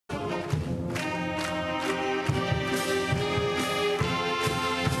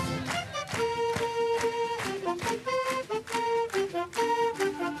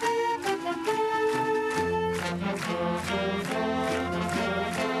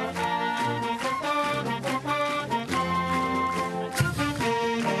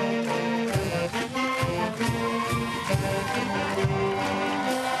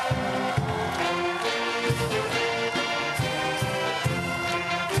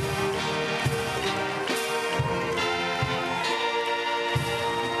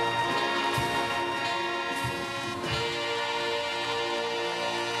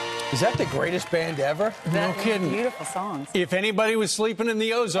Is that the greatest band ever? No kidding. Beautiful songs. If anybody was sleeping in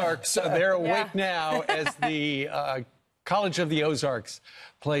the Ozarks, they're awake now as the College of the Ozarks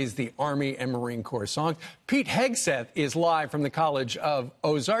plays the Army and Marine Corps song. Pete Hegseth is live from the College of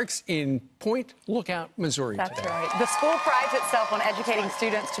Ozarks in Point Lookout, Missouri That's today. right. The school prides itself on educating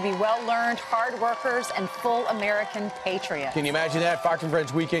students to be well-learned, hard workers, and full American patriots. Can you imagine that? Fox &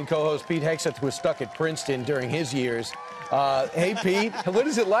 Friends weekend co-host Pete Hegseth was stuck at Princeton during his years. Hey, Pete, what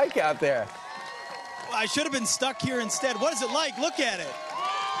is it like out there? I should have been stuck here instead. What is it like? Look at it.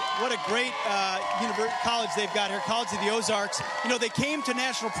 What a great college they've got here, College of the Ozarks. You know, they came to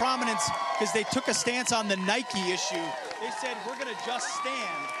national prominence because they took a stance on the Nike issue. They said, we're going to just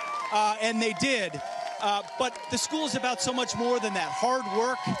stand, and they did. But the school is about so much more than that. Hard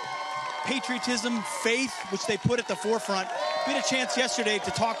work, patriotism, faith, which they put at the forefront. We had a chance yesterday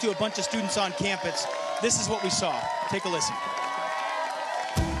to talk to a bunch of students on campus. This is what we saw. Take a listen.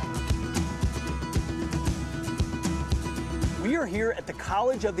 We are here at the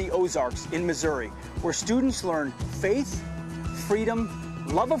College of the Ozarks in Missouri, where students learn faith, freedom,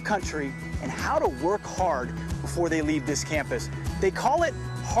 love of country, and how to work hard before they leave this campus. They call it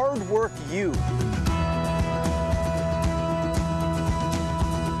Hard Work U.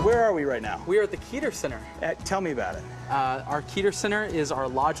 Where are we right now? We are at the Keeter Center. Tell me about it. Our Keeter Center is our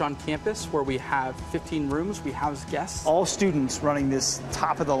lodge on campus where we have 15 rooms. We house guests. All students running this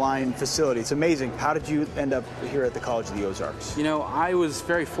top-of-the-line facility. It's amazing. How did you end up here at the College of the Ozarks? You know, I was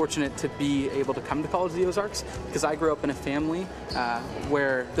very fortunate to be able to come to College of the Ozarks because I grew up in a family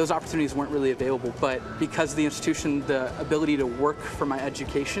where those opportunities weren't really available. But because of the institution, the ability to work for my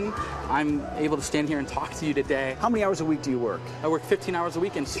education, I'm able to stand here and talk to you today. How many hours a week do you work? I work 15 hours a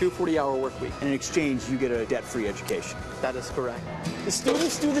week and 2 40-hour work weeks. And in exchange, you get a debt-free education. That is correct. The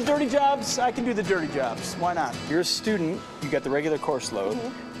students do the dirty jobs, I can do the dirty jobs. Why not? You're a student, you got the regular course load,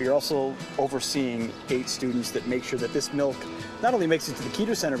 but you're also overseeing 8 students that make sure that this milk not only makes it to the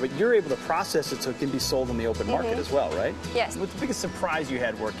Keeter Center, but you're able to process it so it can be sold on the open market as well, right? Yes. What's the biggest surprise you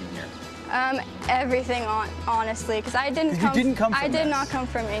had working here? Everything, honestly, because I did not come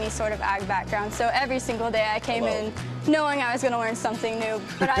from any sort of ag background. So every single day I came in knowing I was going to learn something new,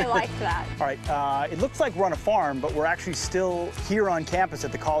 but I liked that. All right, it looks like we're on a farm, but we're actually still here on campus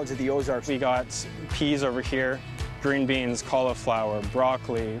at the College of the Ozarks. We got peas over here, green beans, cauliflower,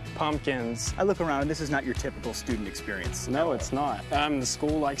 broccoli, pumpkins. I look around and this is not your typical student experience. No, it's not. The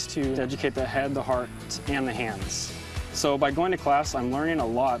school likes to educate the head, the heart, and the hands. So by going to class, I'm learning a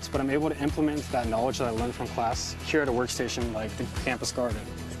lot, but I'm able to implement that knowledge that I learned from class here at a workstation like the campus garden.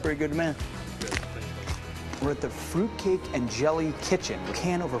 It's pretty good, man. We're at the Fruitcake and Jelly Kitchen. We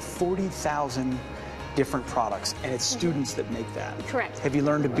can over 40,000 different products, and it's students that make that. Correct. Have you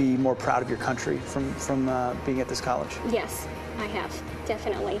learned to be more proud of your country from being at this college? Yes, I have,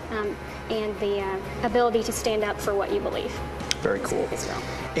 definitely. And the ability to stand up for what you believe. Very cool.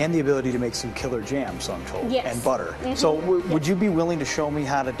 And the ability to make some killer jam, so I'm told. Yes. And butter. So would you be willing to show me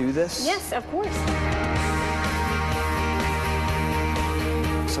how to do this? Yes, of course.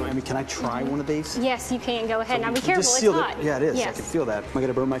 So, Emmy, can I try one of these? Yes, you can. Go ahead. So now be careful, it's hot. Yeah, it is. Yes. I can feel that. Am I going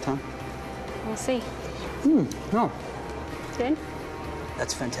to burn my tongue? We'll see. No. Good?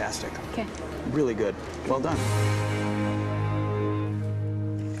 That's fantastic. Okay. Really good. Well done.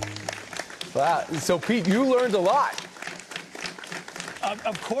 Wow. So, Pete, you learned a lot.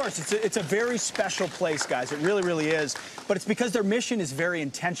 Of course, it's a very special place, guys. It really, really is. But it's because their mission is very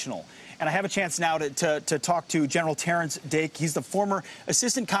intentional. And I have a chance now to talk to General Terrence Dake. He's the former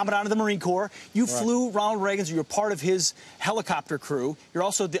Assistant Commandant of the Marine Corps. You flew Ronald Reagan, so you're part of his helicopter crew. You're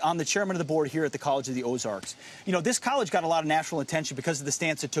also on the chairman of the board here at the College of the Ozarks. You know, this college got a lot of national attention because of the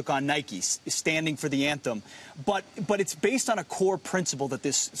stance it took on Nike, standing for the anthem. But it's based on a core principle that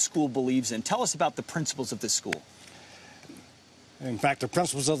this school believes in. Tell us about the principles of this school. In fact, the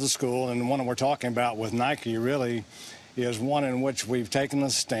principles of the school, and the one that we're talking about with Nike really, is one in which we've taken a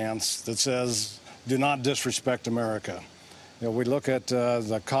stance that says, do not disrespect America. You know, we look at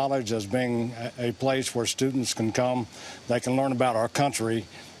the college as being a place where students can come, they can learn about our country,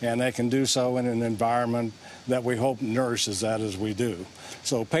 and they can do so in an environment that we hope nourishes that as we do.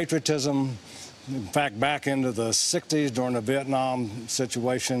 So patriotism, in fact, back into the 60s during the Vietnam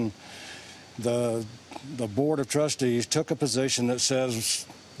situation, the Board of Trustees took a position that says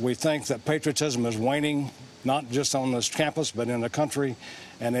we think that patriotism is waning, not just on this campus, but in the country,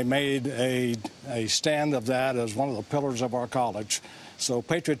 and they made a stand of that as one of the pillars of our college, So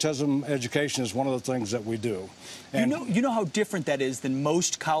patriotism education is one of the things that we do. And you know how different that is than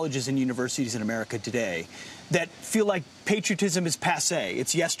most colleges and universities in America today that feel like patriotism is passé,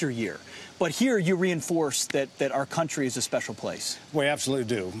 it's yesteryear. But here you reinforce that our country is a special place. We absolutely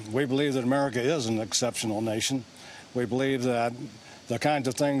do. We believe that America is an exceptional nation. We believe that the kinds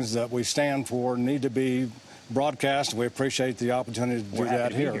of things that we stand for need to be broadcast. We appreciate the opportunity to do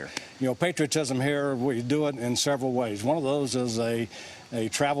that here. You know, patriotism here, we do it in several ways. One of those is a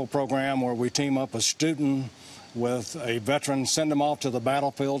travel program where we team up a student with a veteran, send them off to the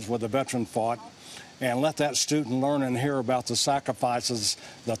battlefields where the veteran fought, and let that student learn and hear about the sacrifices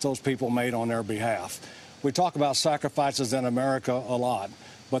that those people made on their behalf. We talk about sacrifices in America a lot,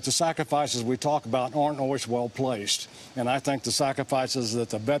 but the sacrifices we talk about aren't always well placed. And I think the sacrifices that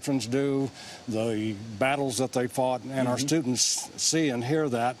the veterans do, the battles that they fought, and our students see and hear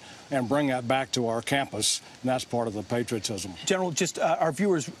that and bring that back to our campus, and that's part of the patriotism. General, just our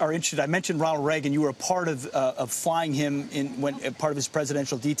viewers are interested. I mentioned Ronald Reagan. You were a part of flying him when part of his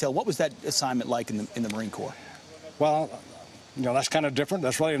presidential detail. What was that assignment like in the Marine Corps? Well, you know, that's kind of different.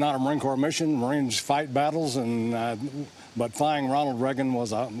 That's really not a Marine Corps mission. Marines fight battles, and but flying Ronald Reagan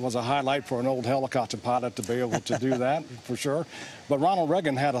was a highlight for an old helicopter pilot to be able to do that, for sure. But Ronald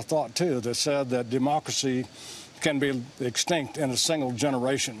Reagan had a thought, too, that said that democracy can be extinct in a single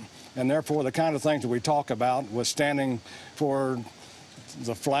generation. And therefore, the kind of things that we talk about with standing for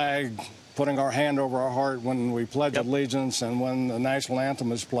the flag, putting our hand over our heart when we pledge allegiance and when the national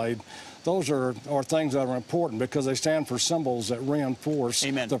anthem is played, those are things that are important because they stand for symbols that reinforce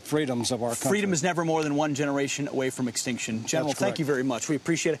the freedoms of our country. Freedom is never more than one generation away from extinction. General, thank you very much. We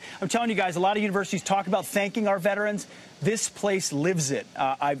appreciate it. I'm telling you guys, a lot of universities talk about thanking our veterans. This place lives it.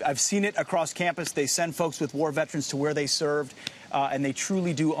 I've seen it across campus. They send folks with war veterans to where they served, and they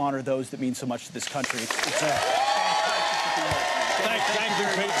truly do honor those that mean so much to this country.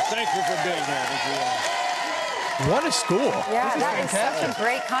 Thank you for being here. What a school. Yeah, that is such a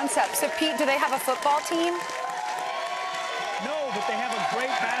great concept. So, Pete, do they have a football team? No, but they have a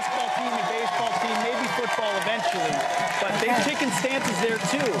great basketball team, a baseball team, maybe football eventually. But they've taken stances there,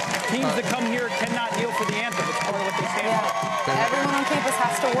 too. Teams that come here cannot kneel for the anthem. It's part of what they stand for. Everyone on campus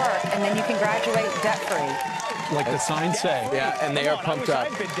has to work, and then you can graduate debt-free. Like the signs say. Yeah, and they are pumped up.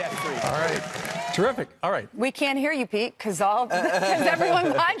 I've been debt-free. All right. Terrific. All right. We can't hear you, Pete, because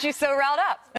everyone behind you so riled up.